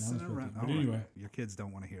bunch. Messing around. But anyway. Your kids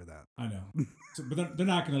don't want to hear that. I know. But they're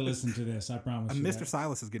not going to listen to this, I promise you. Mr.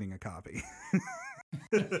 Silas is getting a copy.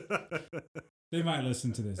 They might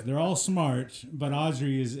listen to this. They're all smart, but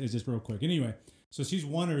Audrey is just real quick. Anyway, so she's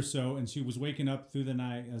one or so, and she was waking up through the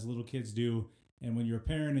night, as little kids do. And when you're a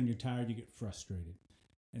parent and you're tired, you get frustrated.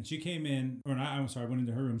 And she came in, I went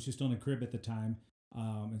into her room. She was still in the crib at the time.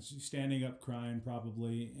 And she's standing up crying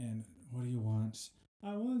probably. And what do you want?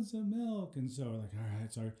 I want some milk. And so we're like, all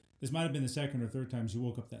right, sorry. This might have been the second or third time she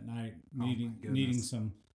woke up that night needing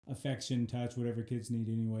some affection, touch, whatever kids need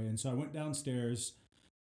anyway. And so I went downstairs,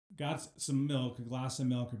 got some milk, a glass of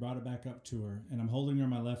milk, and brought it back up to her. And I'm holding her in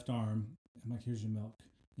my left arm. I'm like, here's your milk.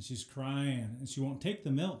 And she's crying, and she won't take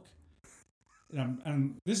the milk.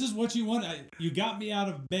 And this is what you want. You got me out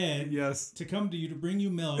of bed to come to you to bring you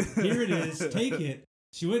milk. Here it is. Take it.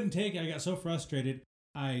 She wouldn't take it. I got so frustrated.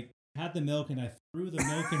 I had the milk and I threw the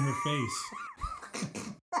milk in her face.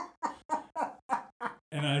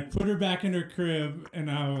 And I put her back in her crib. And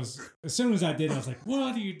as soon as I did, I was like,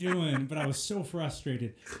 what are you doing? But I was so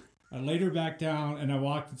frustrated. I laid her back down and I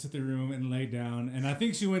walked into the room and laid down. And I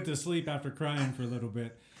think she went to sleep after crying for a little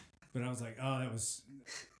bit. But I was like, oh,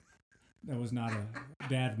 that was not a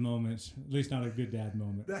dad moment, at least not a good dad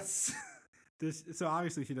moment. So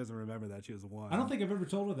obviously she doesn't remember that she was one. I don't think I've ever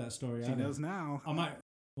told her that story. She knows now.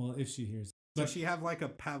 Well, if she hears. Does she have like a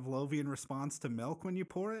Pavlovian response to milk when you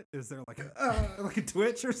pour it? Is there like a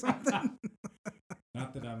twitch or something?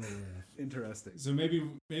 Not that I'm aware of. Interesting. So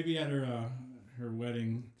maybe at her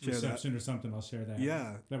wedding reception or something, I'll share that.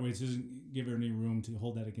 Yeah. That way it doesn't give her any room to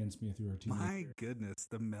hold that against me through her teenage. My goodness,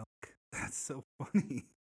 the milk. That's so funny.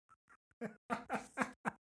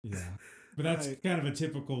 Yeah, but that's kind of a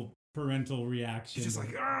typical parental reaction. She's just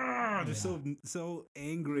like, just so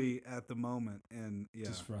angry at the moment, and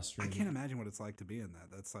just frustrated. I can't imagine what it's like to be in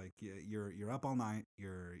that. That's like you're up all night,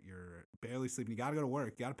 you're barely sleeping. You got to go to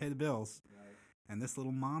work, you got to pay the bills, right. And this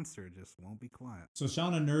little monster just won't be quiet. So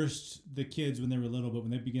Shauna nursed the kids when they were little, but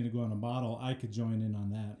when they began to go on a bottle, I could join in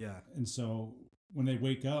on that. Yeah, and so when they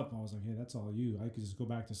wake up, I was like, hey, that's all you. I could just go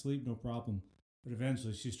back to sleep, no problem. But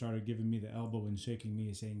eventually she started giving me the elbow and shaking me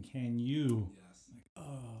and saying, can you? Yes. I'm like,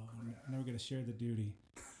 oh, now we're going to share the duty.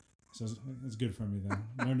 So it's good for me,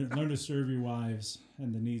 though. Learn to serve your wives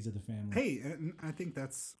and the needs of the family. Hey, and I think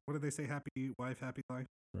that's, what do they say? Happy wife, happy life?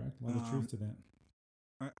 Correct. A lot of truth to that.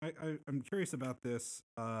 I'm curious about this.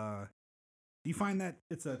 Do you find that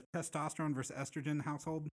it's a testosterone versus estrogen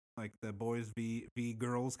household? Like the boys v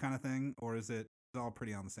girls kind of thing? Or is it all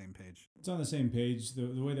pretty on the same page? It's on the same page.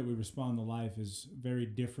 The way that we respond to life is very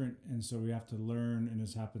different, and so we have to learn, and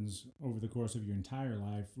this happens over the course of your entire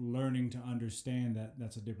life, learning to understand that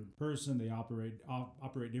that's a different person. They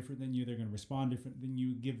operate different than you. They're going to respond different than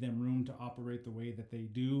you. Give them room to operate the way that they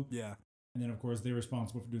do. Yeah. And then, of course, they're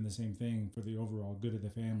responsible for doing the same thing for the overall good of the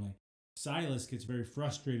family. Silas gets very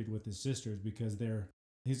frustrated with his sisters because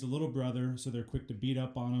he's the little brother, so they're quick to beat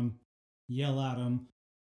up on him, yell at him,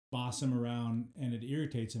 boss him around, and it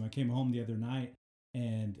irritates him. I came home the other night,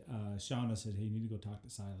 and Shauna said, hey, you need to go talk to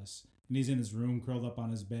Silas. And he's in his room, curled up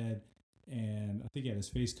on his bed, and I think he had his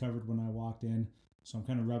face covered when I walked in, so I'm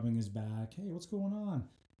kind of rubbing his back. Hey, what's going on?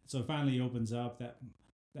 So finally he opens up that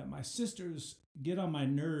that my sisters get on my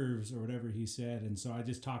nerves or whatever he said. And so I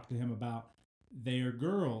just talked to him about they are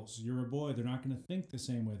girls. You're a boy. They're not going to think the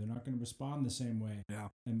same way. They're not going to respond the same way. Yeah.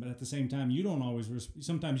 But at the same time, you don't always,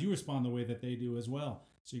 sometimes you respond the way that they do as well.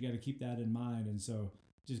 So you got to keep that in mind. And so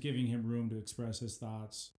just giving him room to express his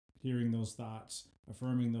thoughts, hearing those thoughts,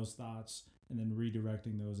 affirming those thoughts, and then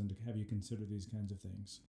redirecting those and to have you consider these kinds of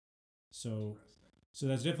things. So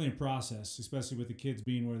that's definitely a process, especially with the kids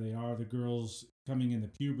being where they are, the girls coming into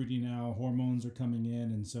puberty now, hormones are coming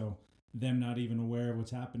in, and so them not even aware of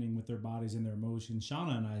what's happening with their bodies and their emotions.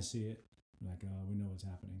 Shauna and I see it. We're like, oh, we know what's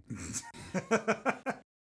happening.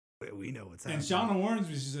 We know what's And happening. Shauna warns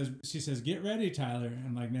me, she says, get ready, Tyler.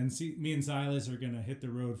 And like, man, me and Silas are going to hit the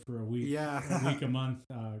road for a week, a month,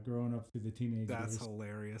 growing up through the teenage That's years.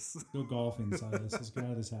 hilarious. Go golfing, Silas. Let's get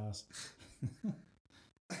out of this house.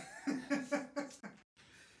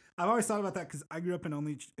 I've always thought about that because I grew up an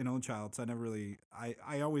only child, so I never really.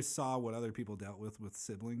 I always saw what other people dealt with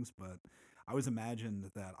siblings, but I always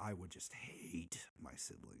imagined that I would just hate my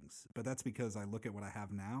siblings. But that's because I look at what I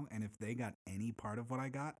have now, and if they got any part of what I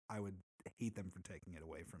got, I would hate them for taking it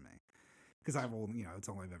away from me. Because I've only, it's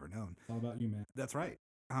all I've ever known. It's all about you, man. That's right.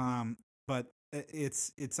 But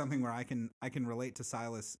it's something where I can relate to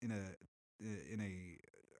Silas in a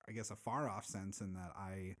I guess a far off sense in that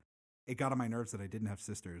it got on my nerves that I didn't have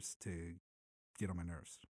sisters to get on my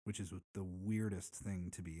nerves, which is the weirdest thing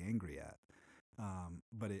to be angry at.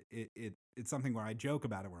 But it's something where I joke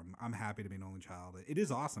about it, where I'm happy to be an only child. It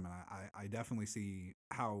is awesome, and I definitely see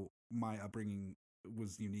how my upbringing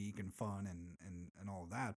was unique and fun and all of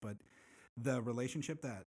that. But the relationship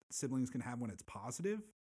that siblings can have when it's positive,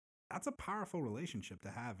 that's a powerful relationship to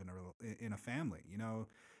have in a family.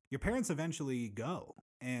 Your parents eventually go,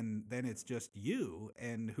 and then it's just you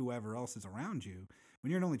and whoever else is around you.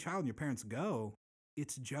 When you're an only child and your parents go,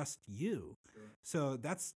 it's just you. Sure. So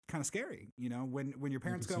that's kind of scary. When your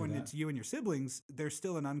parents go and it's you and your siblings, there's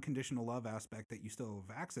still an unconditional love aspect that you still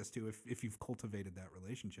have access to if you've cultivated that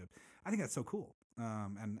relationship. I think that's so cool.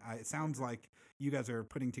 And it sounds like you guys are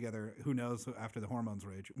putting together, who knows after the hormones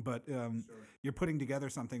rage, but sure. You're putting together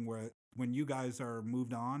something where when you guys are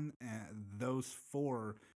moved on, those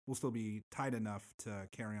four will still be tight enough to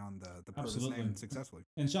carry on the purpose name successfully.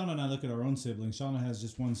 And Shauna and I look at our own siblings. Shauna has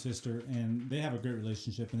just one sister, and they have a great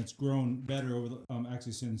relationship, and it's grown better over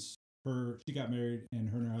actually since she got married, and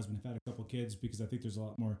her husband have had a couple kids, because I think there's a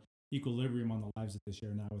lot more equilibrium on the lives that they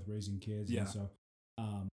share now with raising kids. Yeah.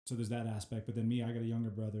 And so there's that aspect. But then me, I got a younger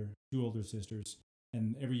brother, 2 older sisters,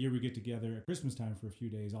 and every year we get together at Christmas time for a few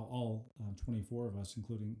days, all 24 of us,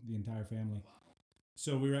 including the entire family.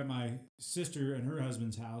 So we were at my sister and her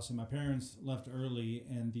husband's house, and my parents left early,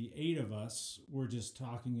 and the 8 of us were just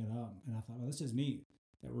talking it up. And I thought, well, this is neat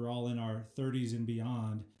that we're all in our 30s and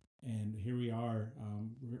beyond, and here we are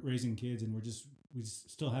raising kids, and we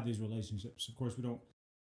still have these relationships. Of course, we don't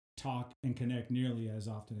talk and connect nearly as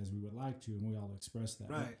often as we would like to, and we all express that.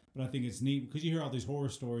 Right. But I think it's neat because you hear all these horror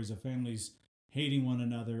stories of families hating one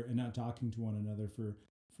another and not talking to one another for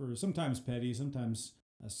sometimes petty, sometimes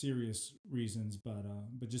serious reasons, but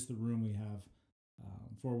just the room we have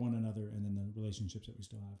for one another, and then the relationships that we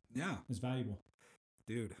still have. Yeah, it's valuable.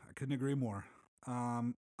 Dude, I couldn't agree more.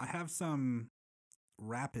 I have some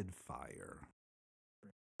rapid fire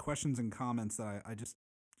questions and comments that I just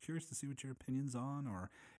curious to see what your opinion's on, or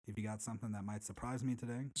if you got something that might surprise me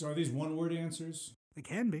today. So are these one-word answers? They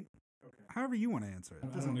can be. Okay. However you want to answer it. I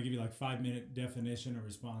don't want to give you like 5-minute definition or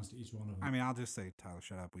response to each one of them. I mean, I'll just say, Tyler,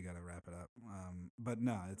 shut up. We got to wrap it up. But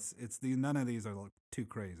no, none of these are too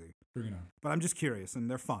crazy. Bring it on. But I'm just curious, and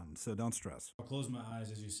they're fun, so don't stress. I'll close my eyes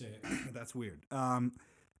as you say it. That's weird.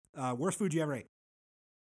 Worst food you ever ate?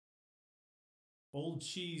 Old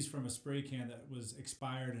cheese from a spray can that was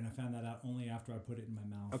expired, and I found that out only after I put it in my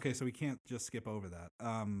mouth. Okay, so we can't just skip over that.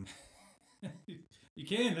 You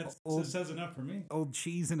can. That says enough for me. Old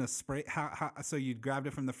cheese in a spray. How? So you grabbed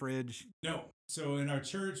it from the fridge? No. So in our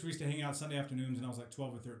church, we used to hang out Sunday afternoons, and I was like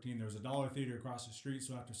 12 or 13. There was a Dollar Theater across the street,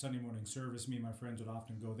 so after Sunday morning service, me and my friends would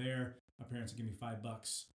often go there. My parents would give me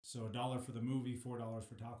 $5. So $1 for the movie, $4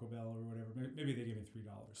 for Taco Bell or whatever. Maybe they gave me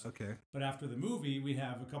 $3. Okay. But after the movie, we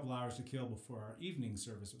have a couple hours to kill before our evening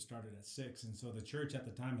service, which started at 6. And so the church at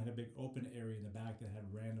the time had a big open area in the back that had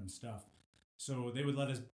random stuff. So they would let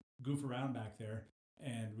us goof around back there,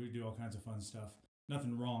 and we'd do all kinds of fun stuff.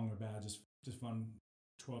 Nothing wrong or bad, just fun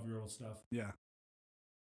 12-year-old stuff. Yeah.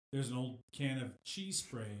 There's an old can of cheese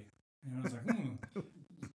spray, and I was like,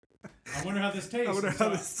 I wonder how this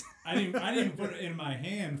tastes. I didn't even put it in my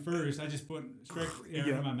hand first. I just put straight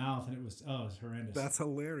in my mouth, and it was horrendous. That's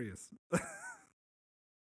hilarious.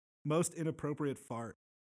 Most inappropriate fart.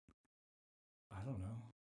 I don't know.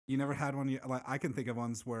 You never had one? Like, I can think of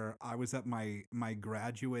ones where I was at my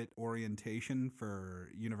graduate orientation for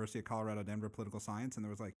University of Colorado Denver political science, and there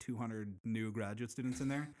was like 200 new graduate students in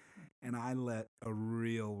there, and I let a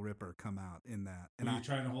real ripper come out in that. And Were you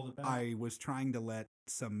trying to hold it back? I was trying to let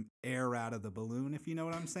some air out of the balloon, if you know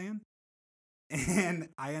what I'm saying. And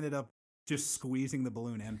I ended up just squeezing the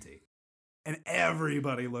balloon empty. And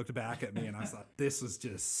everybody looked back at me, and I thought, this was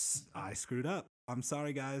just, I screwed up. I'm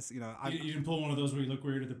sorry, guys. You know, you didn't pull one of those where you look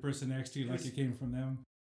weird at the person next to you like it came from them?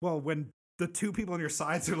 Well, when the two people on your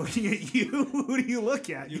sides are looking at you, who do you look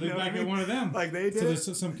at? You look back at one of them. Like they did. So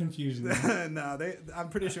there's some confusion there. No, I'm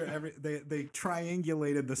pretty sure they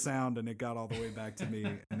triangulated the sound, and it got all the way back to me,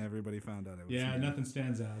 and everybody found out it was Yeah, me. nothing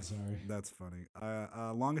stands out, sorry. That's funny.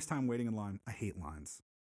 Longest time waiting in line. I hate lines.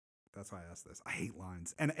 That's why I asked this. I hate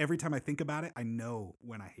lines. And every time I think about it, I know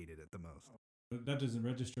when I hated it the most. That doesn't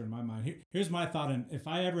register in my mind. Here's my thought, and if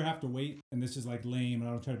I ever have to wait, and this is like lame, and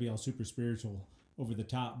I don't try to be all super spiritual over the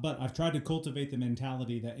top, but I've tried to cultivate the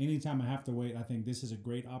mentality that anytime I have to wait, I think this is a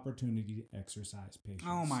great opportunity to exercise patience.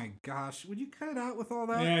 Oh my gosh. Would you cut it out with all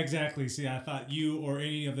that? Yeah, exactly. See, I thought you or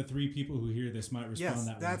any of the three people who hear this might respond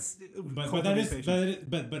that way. But that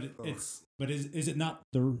is, is it not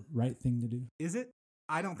the right thing to do? Is it?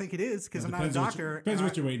 I don't think it is because I'm not a Depends what doctor. Depends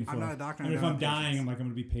what you're waiting for. I'm not a doctor. I mean, if I'm dying, I'm like, I'm going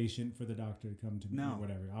to be patient for the doctor to come to me No. or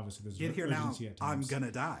whatever. Obviously, there's Get here now. urgency at times. I'm going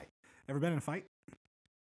to die. Ever been in a fight?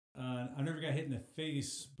 I never got hit in the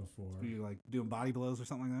face before. Were you like doing body blows or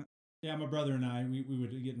something like that? Yeah, my brother and I, we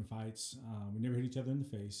would get in fights. We never hit each other in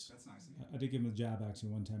the face. That's nice. I did give him a jab actually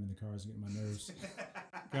one time in the car. I was getting my nerves.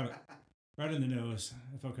 Got it right in the nose.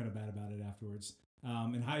 I felt kind of bad about it afterwards.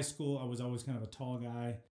 In high school, I was always kind of a tall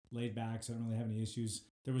guy, laid back, so I don't really have any issues.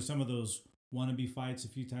 There was some of those wannabe fights a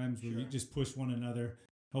few times where you just push one another,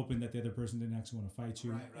 hoping that the other person didn't actually want to fight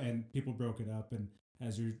you. Right. And people broke it up. And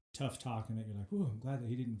as you're tough talking it, you're like, "Ooh, I'm glad that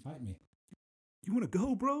he didn't fight me." You want to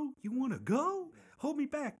go, bro? You want to go? Hold me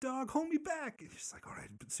back, dog. Hold me back. It's just like, all right,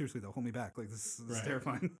 but seriously though, hold me back. Like this is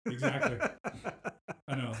terrifying. Exactly.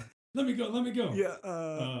 I know. Let me go. Let me go. Yeah.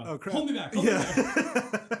 Oh crap. Hold me back. Hold me back.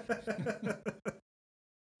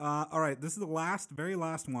 All right. This is the very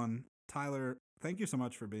last one. Tyler, thank you so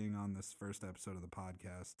much for being on this first episode of the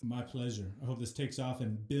podcast. My pleasure. I hope this takes off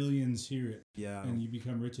and billions hear it. Yeah. And you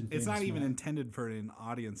become rich and famous. It's not even intended for an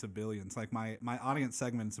audience of billions. Like my audience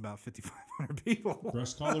segment is about 5,500 people.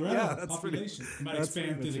 Brush, Colorado. Yeah, that's population. It might that's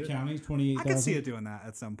expand through the it. county, 28,000. I can see it doing that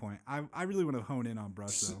at some point. I really want to hone in on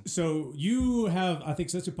Brush, though. So you have, I think,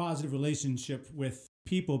 such a positive relationship with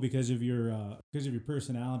people because of your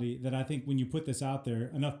personality that I think when you put this out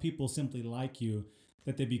there, enough people simply like you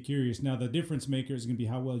that they'd be curious. Now, the difference maker is going to be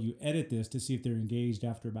how well you edit this to see if they're engaged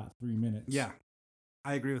after about 3 minutes. Yeah,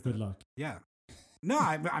 I agree with that. Good luck. Yeah. No,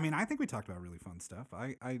 I mean, I think we talked about really fun stuff.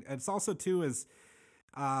 It's also too is,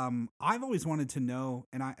 I've always wanted to know,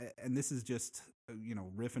 and this is just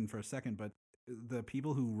riffing for a second, but the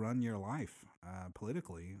people who run your life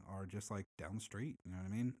politically are just like down the street. You know what I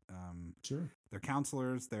mean? Sure. They're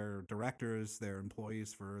counselors, they're directors, they're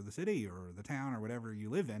employees for the city or the town or whatever you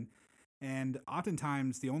live in. And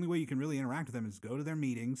oftentimes, the only way you can really interact with them is go to their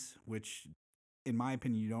meetings, which, in my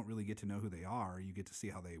opinion, you don't really get to know who they are. You get to see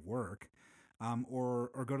how they work,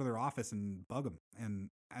 or go to their office and bug them.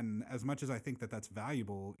 And as much as I think that that's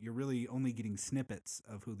valuable, you're really only getting snippets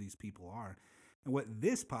of who these people are. And what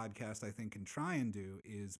this podcast, I think, can try and do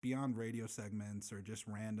is, beyond radio segments or just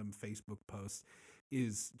random Facebook posts,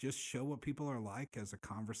 is just show what people are like as a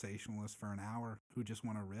conversationalist for an hour who just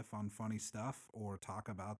want to riff on funny stuff or talk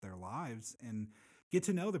about their lives and get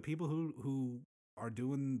to know the people who are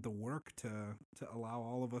doing the work to allow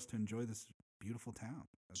all of us to enjoy this beautiful town.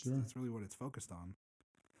 That's really what it's focused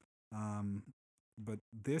on. But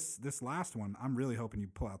this last one, I'm really hoping you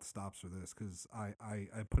pull out the stops for this because I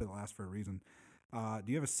put it last for a reason. Do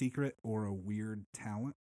you have a secret or a weird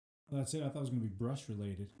talent? That's it. I thought it was going to be brush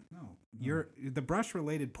related. No. The brush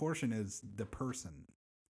related portion is the person.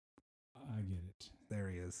 I get it. There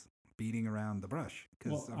he is, beating around the brush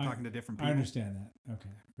because I'm talking to different people. I understand that.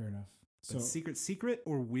 Okay, fair enough. So secret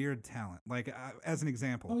or weird talent, like as an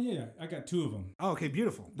example. Oh yeah, I got two of them. Oh, okay,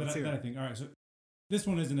 beautiful. That I think. All right, so this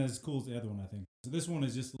one isn't as cool as the other one, I think. So this one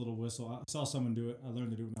is just a little whistle. I saw someone do it. I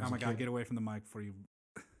learned to do it when I was a kid. Get away from the mic before you.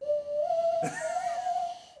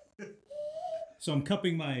 So I'm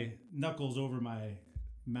cupping my knuckles over my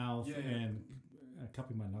mouth and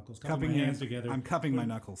cupping my knuckles, cupping my hands together. I'm cupping my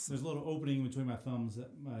knuckles. There's a little opening between my thumbs. That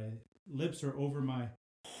my lips are over my.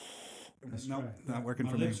 Nope, not working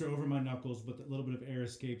for me. My lips are over my knuckles, but a little bit of air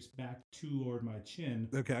escapes back toward my chin.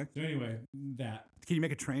 Okay. So anyway, that. Can you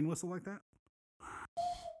make a train whistle like that?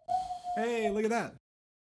 Hey, look at that.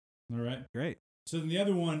 All right. Great. So then the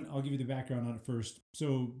other one, I'll give you the background on it first.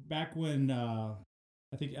 So back when I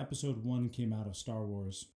think episode 1 came out of Star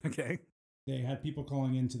Wars, Okay. they had people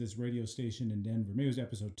calling into this radio station in Denver. Maybe it was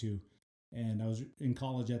episode 2. And I was in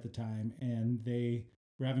college at the time, and they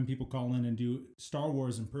were having people call in and do Star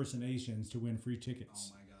Wars impersonations to win free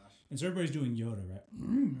tickets. Oh my gosh. And so everybody's doing Yoda, right?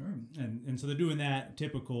 And so they're doing that,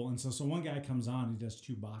 typical. And so one guy comes on, he does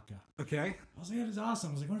Chewbacca. Okay. I was like, that is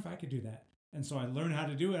awesome. I was like, what if I could do that? And so I learned how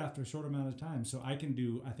to do it after a short amount of time. So I can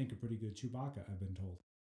do, I think, a pretty good Chewbacca, I've been told.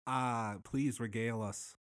 Please regale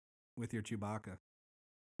us with your Chewbacca.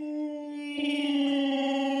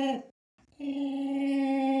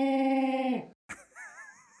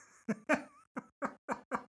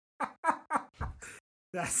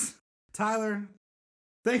 That's Tyler.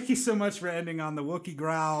 Thank you so much for ending on the Wookiee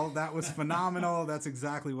growl. That was phenomenal. That's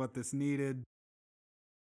exactly what this needed.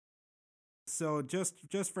 So just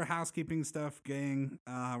for housekeeping stuff, gang,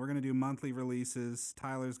 we're gonna do monthly releases.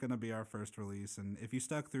 Tyler's gonna be our first release, and if you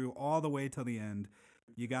stuck through all the way till the end,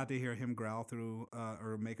 you got to hear him growl through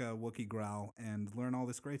or make a Wookiee growl and learn all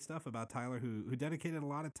this great stuff about Tyler, who dedicated a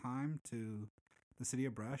lot of time to the city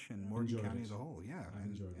of Brush and Morgan County as a whole. Yeah,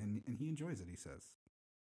 and he enjoys it. He says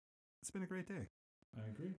it's been a great day. I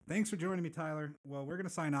agree. Thanks for joining me, Tyler. Well, we're gonna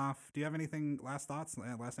sign off. Do you have anything? Last thoughts?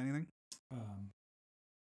 Last anything?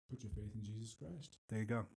 Put your faith in Jesus Christ. There you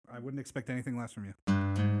go. I wouldn't expect anything less from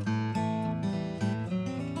you.